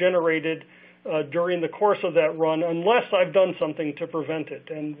that was generated during the course of that run unless I've done something to prevent it.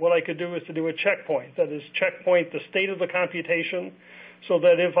 And what I could do is to do a checkpoint, that is checkpoint the state of the computation, so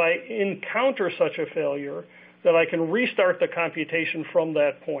that if I encounter such a failure, that I can restart the computation from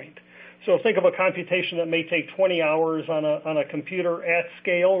that point. So think of a computation that may take 20 hours on a computer at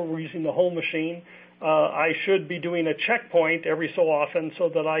scale. We're using the whole machine. I should be doing a checkpoint every so often so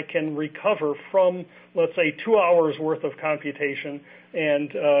that I can recover from, let's say, 2 hours worth of computation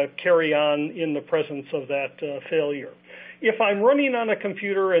and carry on in the presence of that failure. If I'm running on a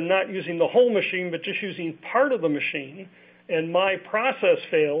computer and not using the whole machine, but just using part of the machine, and my process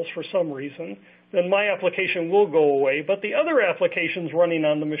fails for some reason, then my application will go away, but the other applications running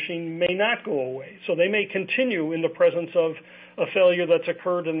on the machine may not go away. So they may continue in the presence of a failure that's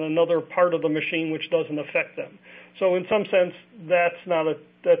occurred in another part of the machine which doesn't affect them. So in some sense, that's not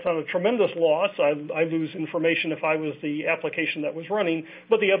a tremendous loss. I lose information if I was the application that was running,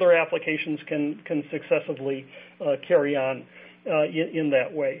 but the other applications can successively carry on in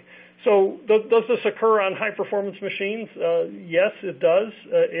that way. So does this occur on high-performance machines? Yes, it does.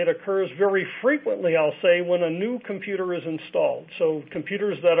 It occurs very frequently, I'll say, when a new computer is installed. So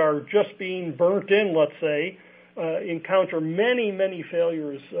computers that are just being burnt in, let's say, encounter many, many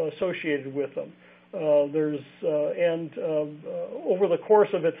failures associated with them. Over the course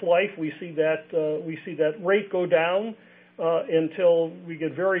of its life, we see that rate go down until we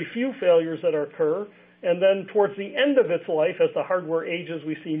get very few failures that occur. And then towards the end of its life, as the hardware ages,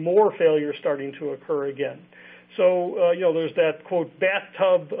 we see more failures starting to occur again. So, there's that, quote,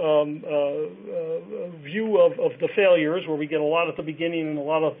 bathtub view of the failures, where we get a lot at the beginning and a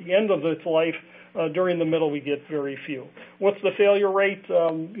lot at the end of its life. During the middle, we get very few. What's the failure rate?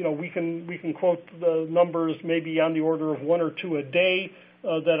 We can quote the numbers maybe on the order of 1 or 2 a day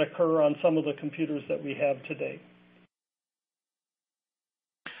that occur on some of the computers that we have today.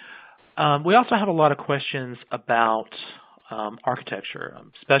 We also have a lot of questions about architecture,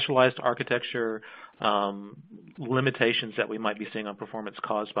 specialized architecture, limitations that we might be seeing on performance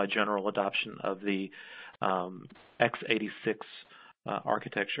caused by general adoption of the x86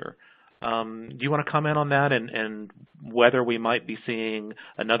 architecture. Do you want to comment on that and whether we might be seeing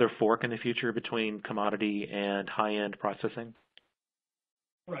another fork in the future between commodity and high-end processing?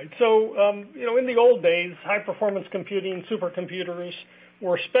 Right. So, in the old days, high-performance computing, supercomputers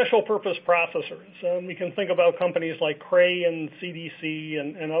were special-purpose processors. We can think about companies like Cray and CDC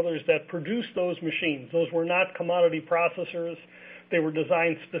and others that produced those machines. Those were not commodity processors. They were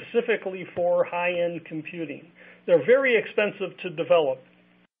designed specifically for high-end computing. They're very expensive to develop.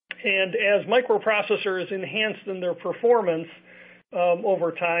 And as microprocessors enhanced in their performance,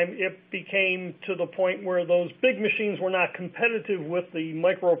 over time, it became to the point where those big machines were not competitive with the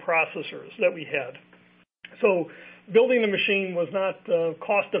microprocessors that we had. So building a machine was not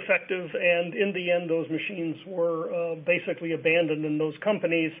cost effective, and in the end, those machines were basically abandoned, and those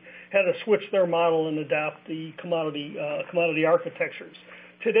companies had to switch their model and adapt the commodity architectures.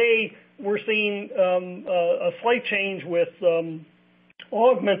 Today, we're seeing a slight change with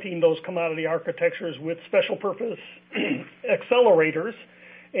augmenting those commodity architectures with special purpose accelerators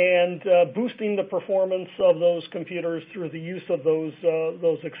and boosting the performance of those computers through the use of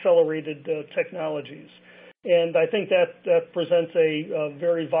those accelerated technologies. And I think that presents a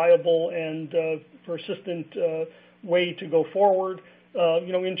very viable and persistent way to go forward.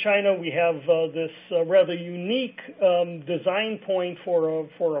 In China, we have this rather unique design point for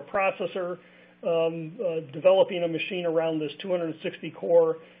a processor, developing a machine around this 260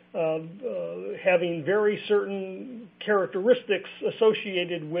 core, having very certain characteristics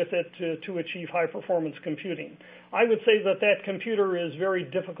associated with it to achieve high performance computing. I would say that computer is very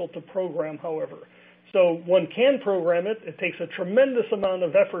difficult to program, however. So one can program it. It takes a tremendous amount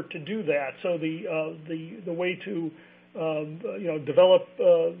of effort to do that. So the way to develop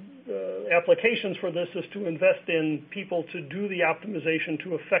applications for this is to invest in people to do the optimization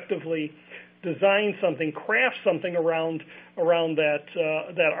to effectively design something, craft something around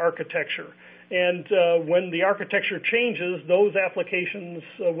that architecture. And when the architecture changes, those applications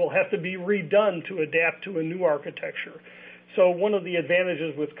will have to be redone to adapt to a new architecture. So one of the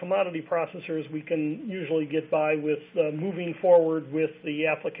advantages with commodity processors, we can usually get by with moving forward with the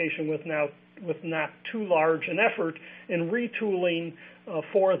application with not too large an effort in retooling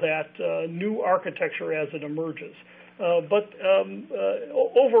for that new architecture as it emerges. But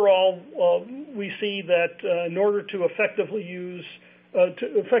overall, we see that in order to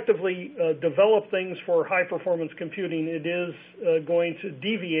effectively develop things for high-performance computing, it is going to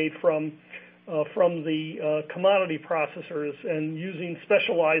deviate from the commodity processors and using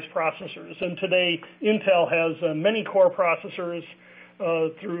specialized processors. And today, Intel has many core processors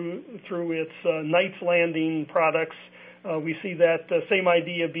through its Knights Landing products. We see that same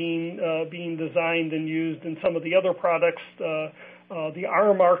idea being designed and used in some of the other products. The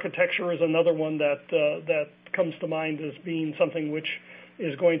ARM architecture is another one that comes to mind as being something which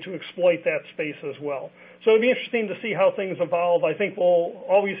is going to exploit that space as well. So it'll be interesting to see how things evolve. I think we'll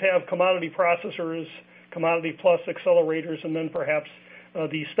always have commodity processors, commodity plus accelerators, and then perhaps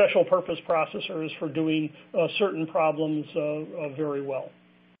the special purpose processors for doing certain problems very well.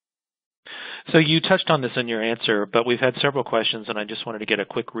 So you touched on this in your answer, but we've had several questions, and I just wanted to get a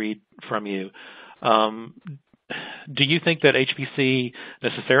quick read from you. Do you think that HPC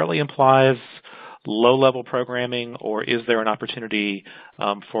necessarily implies low-level programming, or is there an opportunity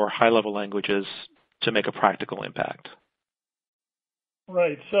for high-level languages to make a practical impact?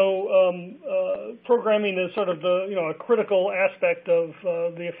 Right. So programming is sort of a critical aspect of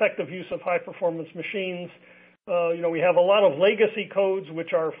the effective use of high-performance machines. We have a lot of legacy codes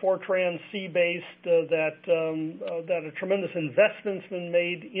which are Fortran C-based that a tremendous investment's been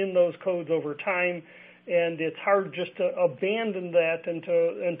made in those codes over time, and it's hard just to abandon that and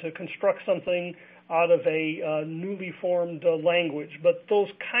to construct something out of a newly formed language. But those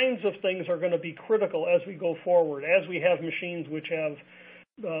kinds of things are going to be critical as we go forward, as we have machines which have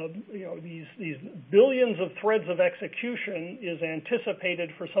these billions of threads of execution is anticipated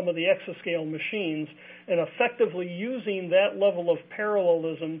for some of the exascale machines, and effectively using that level of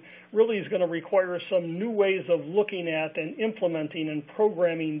parallelism really is going to require some new ways of looking at and implementing and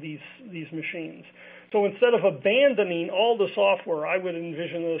programming these machines. So instead of abandoning all the software, I would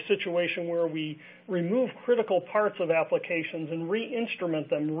envision a situation where we remove critical parts of applications and re-instrument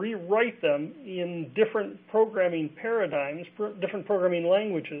them, rewrite them in different programming paradigms, different programming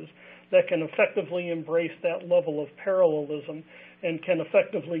languages that can effectively embrace that level of parallelism and can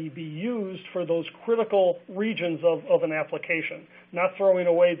effectively be used for those critical regions of an application. Not throwing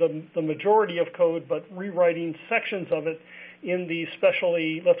away the majority of code, but rewriting sections of it in the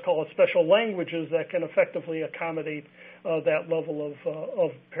let's call it special languages that can effectively accommodate that level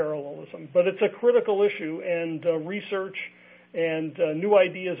of parallelism. But it's a critical issue, and research and new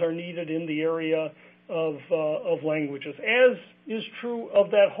ideas are needed in the area of languages, as is true of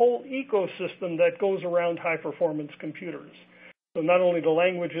that whole ecosystem that goes around high-performance computers. So not only the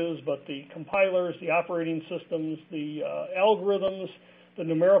languages, but the compilers, the operating systems, the algorithms, the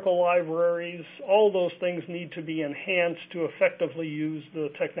numerical libraries, all those things need to be enhanced to effectively use the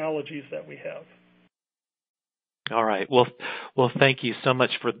technologies that we have. All right. Well, thank you so much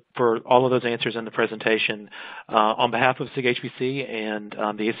for all of those answers in the presentation. On behalf of SIG-HPC and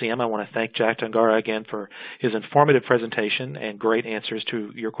the ACM, I want to thank Jack Dongarra again for his informative presentation and great answers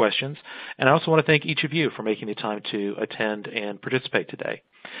to your questions. And I also want to thank each of you for making the time to attend and participate today.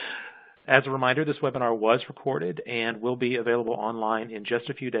 As a reminder, this webinar was recorded and will be available online in just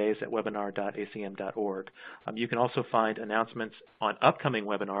a few days at webinar.acm.org. You can also find announcements on upcoming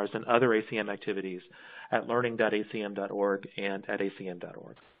webinars and other ACM activities at learning.acm.org and at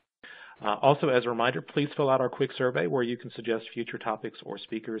acm.org. Also, as a reminder, please fill out our quick survey where you can suggest future topics or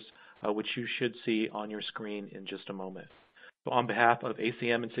speakers, which you should see on your screen in just a moment. So on behalf of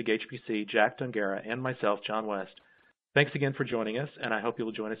ACM and SIG-HPC, Jack Dongarra, and myself, John West, thanks again for joining us, and I hope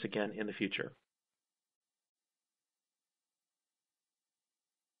you'll join us again in the future.